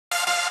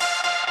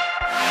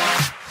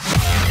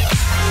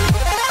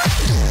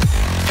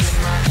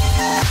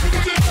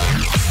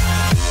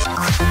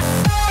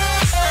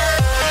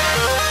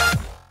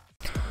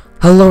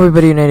Hello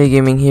everybody, United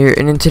Gaming here,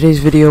 and in today's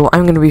video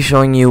I'm going to be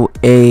showing you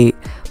a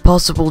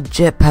possible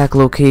jetpack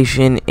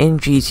location in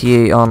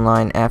GTA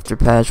Online after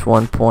patch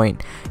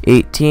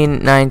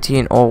 1.18,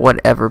 19, or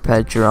whatever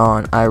patch you're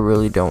on. I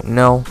really don't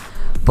know,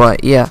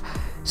 but yeah,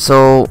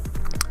 so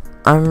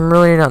I'm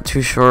really not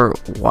too sure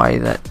why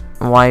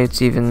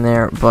it's even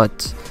there,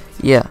 but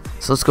yeah,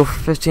 so let's go for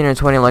 15 or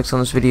 20 likes on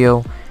this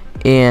video.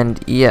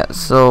 And yeah,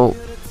 so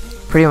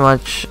pretty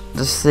much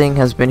this thing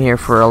has been here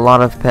for a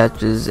lot of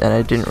patches, and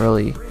I didn't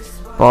really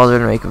bother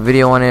to make a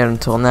video on it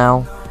until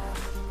now.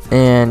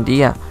 And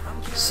yeah,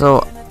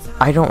 so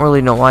I don't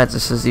really know why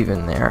this is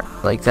even there.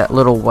 Like that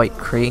little white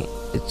crate,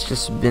 it's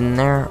just been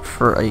there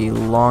for a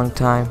long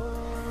time,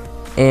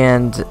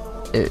 and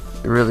it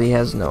really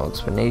has no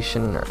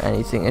explanation or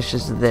anything. It's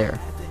just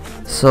there.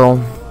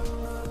 So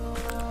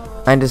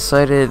I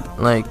decided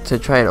like to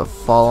try to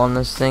fall on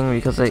this thing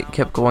because I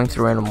kept going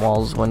through random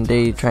walls one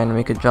day trying to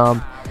make a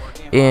job,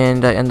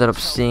 and I ended up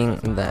seeing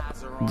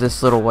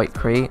this little white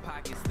crate.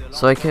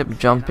 So I kept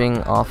jumping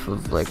off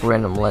of like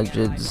random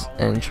ledges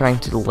and trying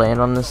to land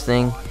on this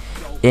thing,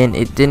 and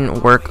it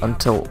didn't work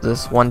until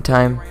this one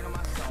time.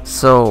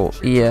 So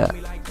yeah,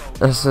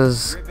 this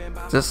is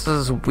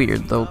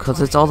weird though,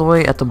 because it's all the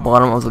way at the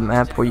bottom of the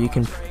map where you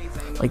can,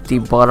 like, the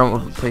bottom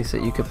of the place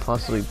that you could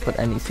possibly put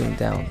anything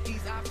down.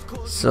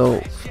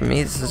 So for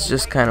me this is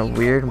just kind of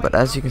weird, but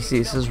as you can see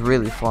this is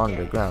really far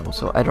underground,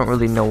 so I don't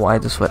really know why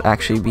this would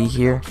actually be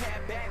here.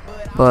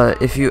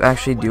 But if you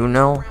actually do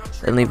know,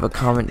 then leave a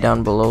comment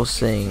down below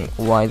saying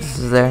why this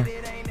is there.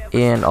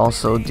 And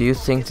also, do you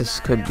think this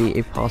could be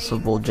a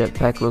possible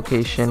jetpack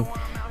location?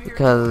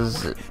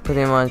 Because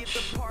pretty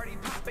much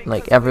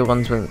like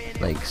everyone's been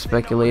like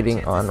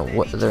speculating on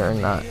whether or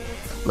not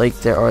like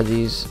there are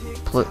these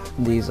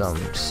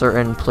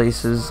certain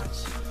places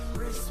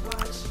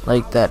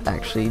like that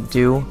actually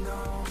do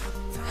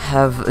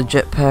have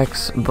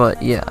jetpacks.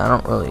 But yeah, I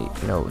don't really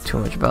know too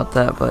much about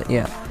that, but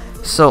yeah.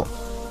 So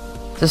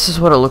this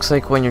is what it looks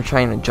like when you're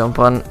trying to jump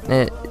on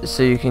it,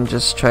 so you can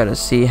just try to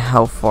see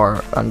how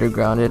far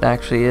underground it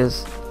actually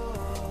is.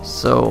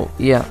 So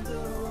yeah,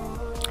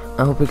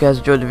 I hope you guys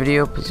enjoyed the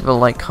video. Please leave a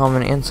like,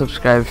 comment, and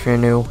subscribe if you're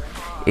new.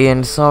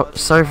 And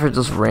sorry for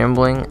just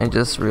rambling, I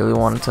just really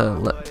wanted to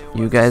let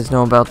you guys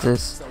know about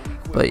this.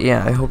 But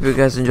yeah, I hope you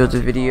guys enjoyed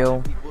the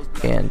video,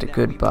 and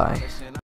goodbye.